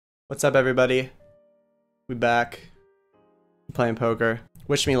What's up, everybody? We back. Playing poker.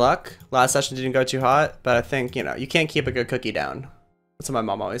 Wish me luck. Last session didn't go too hot, but I think, you know, you can't keep a good cookie down. That's what my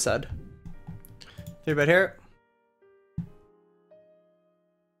mom always said. 3-bet here.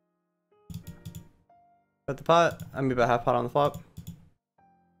 Bet the pot. I'm gonna bet half pot on the flop.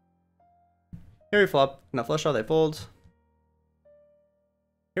 Here we flop. Not flush draw, they fold.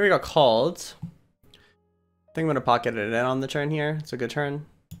 Here we got called. I think I'm gonna pocket it in on the turn here. It's a good turn.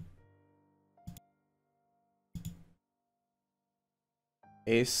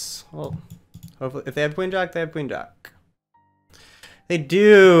 Ace. Well, hopefully, if they have queen jack, they have queen jack. They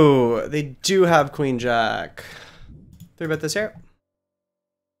do. They do have queen jack. 3-bet this here.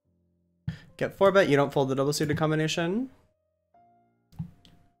 Get 4-bet. You don't fold the double suited combination.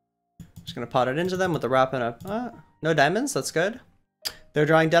 Just gonna pot it into them with a wrap and a no diamonds. That's good. They're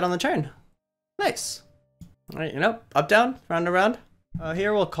drawing dead on the turn. Nice. All right, you know, up down, round and round.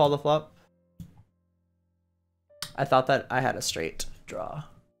 Here we'll call the flop. I thought that I had a straight draw.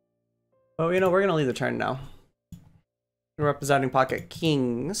 Oh, you know, we're gonna leave the turn now. We're representing pocket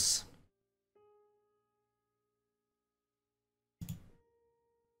kings.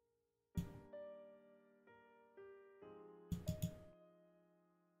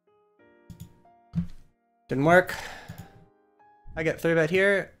 Didn't work. I get 3-bet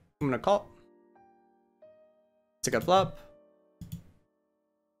here. I'm gonna call. It's a good flop.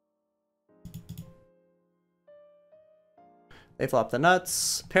 They flop the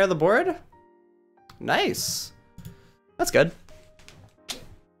nuts. Pair the board. Nice. That's good.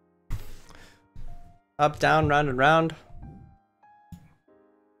 Up, down, round, and round.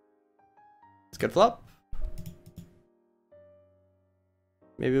 It's a good flop.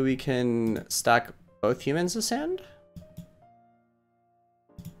 Maybe we can stack both humans this hand?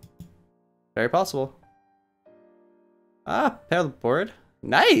 Very possible. Ah, pair the board.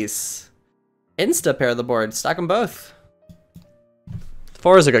 Nice. Insta pair the board. Stack them both.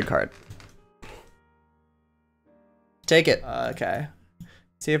 4 is a good card. Take it. Okay.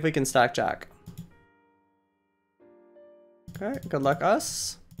 See if we can stack jack. Okay, good luck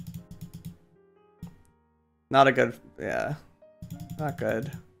us. Not a good, yeah. Not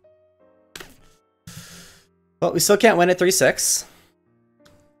good. But we still can't win at 3-6. So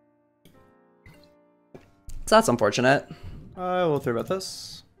that's unfortunate. We'll 3-bet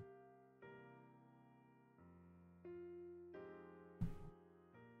this.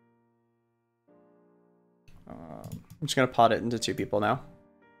 I'm just gonna pot it into 2 people now.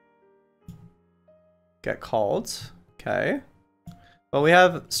 Get called. Okay. Well, we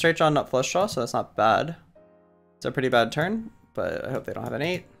have straight draw, nut flush draw, so that's not bad. It's a pretty bad turn, but I hope they don't have an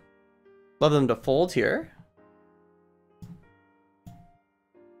 8. Love them to fold here.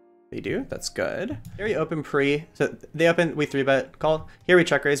 They do. That's good. Here we open pre. So they open, we 3-bet call. Here we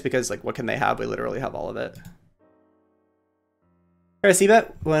check raise because, like, what can they have? We literally have all of it. Here I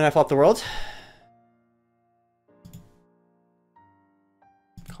c-bet when I flop the world.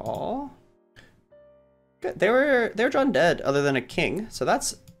 Call. Good. They were drawn dead other than a king, so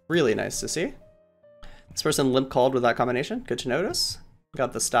that's really nice to see. This person limp called with that combination. Good to notice.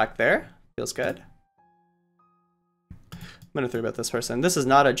 Got the stack there. Feels good. I'm gonna 3-bet this person. This is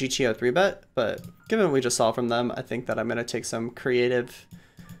not a GTO 3-bet, but given what we just saw from them, I think that I'm gonna take some creative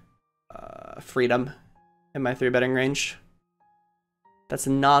freedom in my 3-betting range. That's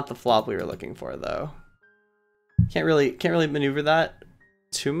not the flop we were looking for, though. Can't really maneuver that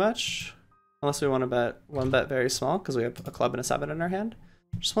too much, unless we want to bet 1-bet very small because we have a club and a 7 in our hand.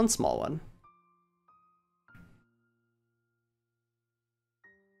 Just one small one.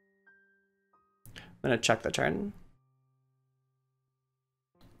 I'm gonna check the turn.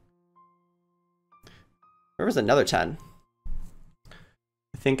 River's another 10.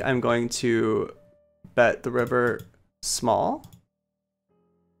 I think I'm going to bet the river small.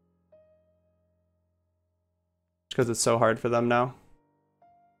 Because it's so hard for them now.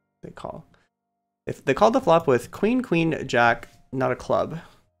 They call. If they call the flop with queen, queen, jack, not a club.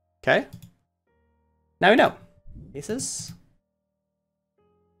 Okay. Now we know. Aces.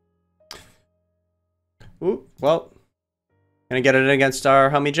 Ooh, well. Gonna get it against our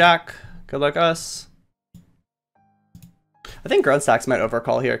homie jack. Good luck us. I think ground stacks might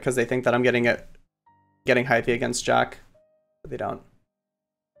overcall here because they think that I'm getting hypey against jack, but they don't.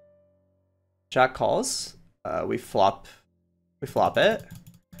 Jack calls. We flop it.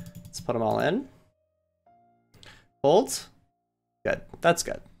 Let's put them all in. Fold. Good. That's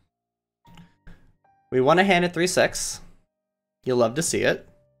good. We won a hand at 3-6. You'll love to see it.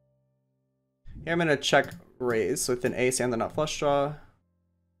 Here I'm gonna check raise with an ace and the nut flush draw.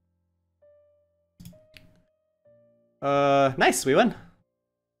 Nice, we win.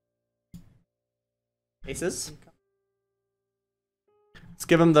 Aces. Let's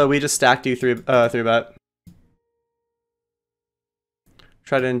give him the we just stacked you three bet.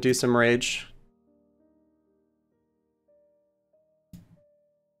 Try to induce some rage.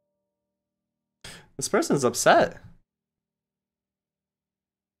 This person's upset.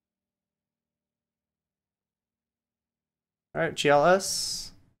 All right, GLS.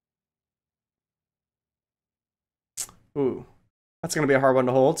 Ooh, that's gonna be a hard one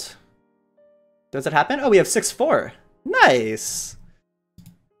to hold. Does it happen? Oh, we have 6-4. Nice.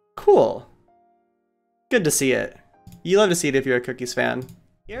 Cool. Good to see it. You love to see it if you're a Cookies fan.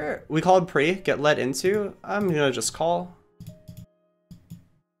 Here, we called pre, get led into. I'm gonna just call.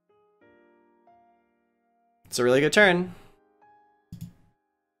 It's a really good turn.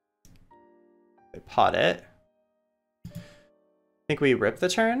 They pot it. I think we rip the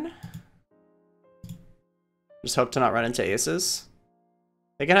turn. Just hope to not run into aces.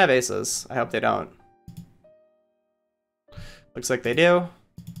 They can have aces. I hope they don't. Looks like they do.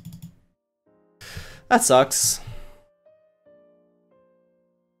 That sucks.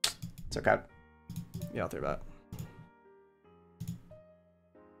 It's okay. Yeah, I'll throw that.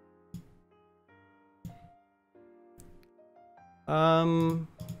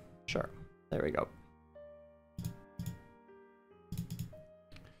 Sure. There we go.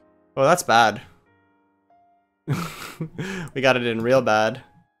 Oh, that's bad. We got it in real bad.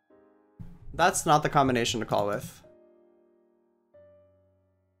 That's not the combination to call with.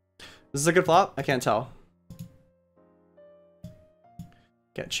 This is a good flop? I can't tell.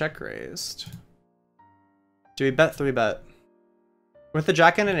 Get check raised. Do we bet 3-bet? With the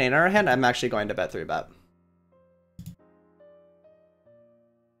jack and an 8 in our hand, I'm actually going to bet 3-bet.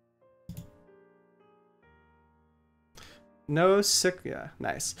 No sick, yeah,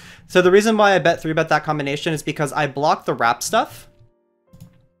 nice. So the reason why I bet 3-bet that combination is because I block the wrap stuff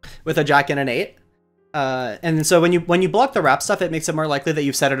with a jack and an 8. And so when you block the wrap stuff, it makes it more likely that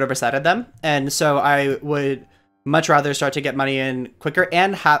you've set it oversetted them. And so I would much rather start to get money in quicker,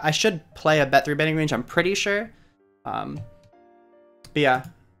 and I should play a bet 3-betting range, I'm pretty sure. But yeah,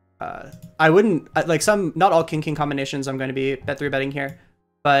 I wouldn't, like not all king combinations I'm going to be bet 3-betting here.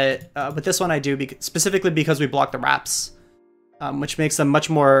 But with this one I do, specifically because we block the wraps, which makes them much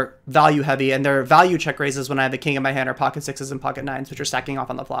more value heavy, and their value check raises when I have a king in my hand or pocket 6s and pocket 9s, which are stacking off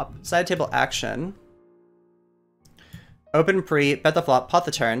on the flop. Side table action. Open pre, bet the flop, pot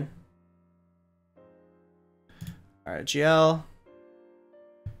the turn. Alright, GL.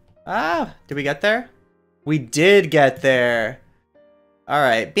 Ah, did we get there? We did get there.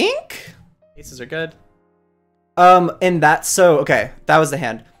 Alright, bink. Aces are good. And that's so, okay, that was the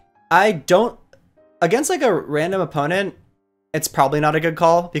hand. I don't, against like a random opponent, it's probably not a good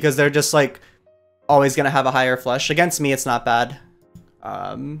call because they're just like always gonna have a higher flush. Against me, it's not bad.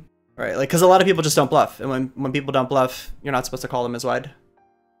 Right, like, because a lot of people just don't bluff, and when people don't bluff, you're not supposed to call them as wide.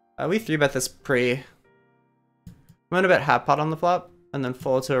 We 3-bet this pre. I'm gonna bet half pot on the flop, and then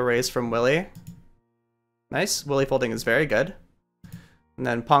fold to a raise from Willie. Nice, Willie folding is very good. And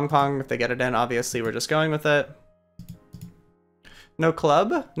then pong pong, if they get it in, obviously we're just going with it. No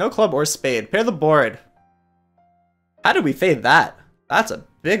club? No club or spade. Pair the board. How did we fade that? That's a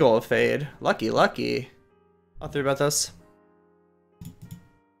big old fade. Lucky, lucky. I'll 3-bet this.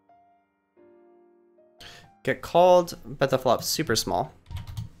 Get called, bet the flop super small.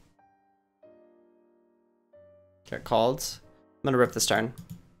 Get called. I'm gonna rip this turn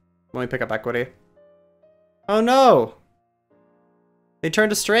when we pick up equity. Oh no! They turned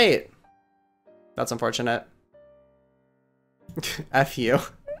to straight. That's unfortunate. F you.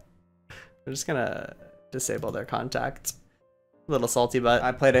 I'm just gonna disable their contact. A little salty, but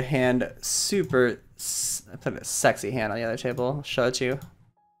I played a hand I played a sexy hand on the other table. I'll show it to you.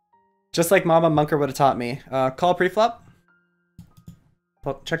 Just like Mama Munker would have taught me. Call pre-flop.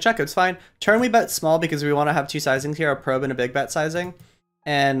 Check, check, it's fine. Turn we bet small because we want to have two sizings here, a probe and a big bet sizing.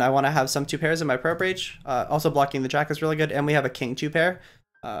 And I want to have some 2 pairs in my probe range. Also blocking the jack is really good, and we have a king 2 pair.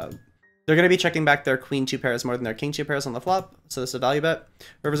 They're going to be checking back their queen 2 pairs more than their king 2 pairs on the flop, so this is a value bet.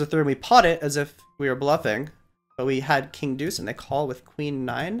 River's a 3, and we pot it as if we were bluffing, but we had king deuce, and they call with queen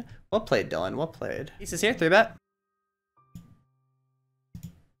 9. Well played, Dylan, well played. Ace is here, 3-bet.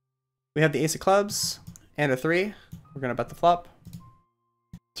 We have the ace of clubs and a 3. We're gonna bet the flop.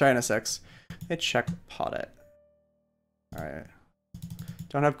 Sorry, and a 6. They check pot it. All right.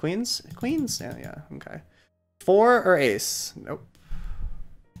 Don't have queens? Queens? Yeah, yeah, okay. 4 or ace? Nope.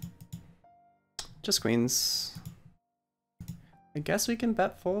 Just queens. I guess we can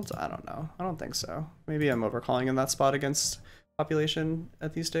bet folds? I don't know. I don't think so. Maybe I'm overcalling in that spot against population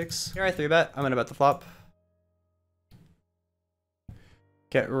at these stakes. Here I 3-bet. I'm gonna bet the flop.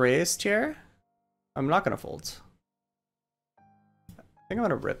 Get raised here. I'm not gonna fold. I think I'm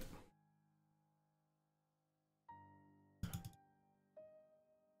gonna rip.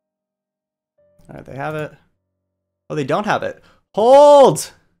 All right, they have it. Oh, they don't have it.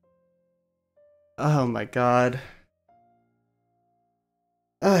 Hold! Oh my god.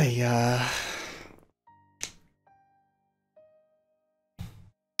 Yeah.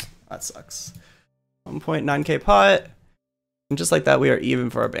 That sucks. 1.9k pot. And just like that, we are even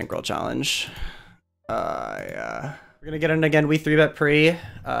for our bankroll challenge. Yeah. We're gonna get in again. We 3-bet pre.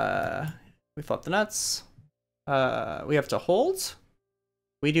 We flop the nuts. We have to hold.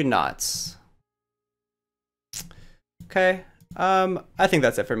 We do not. Okay. I think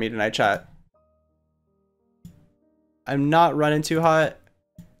that's it for me tonight, chat. I'm not running too hot.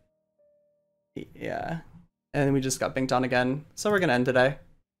 Yeah. And we just got banked on again. So we're gonna end today.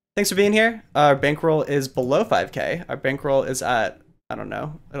 Thanks for being here. Our bankroll is below 5k. Our bankroll is at, I don't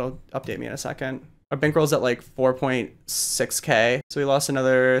know, it'll update me in a second. Our bankroll is at like 4.6k. So we lost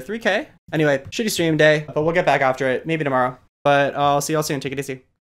another 3k. Anyway, shitty stream day, but we'll get back after it. Maybe tomorrow. But I'll see y'all soon. Take it easy.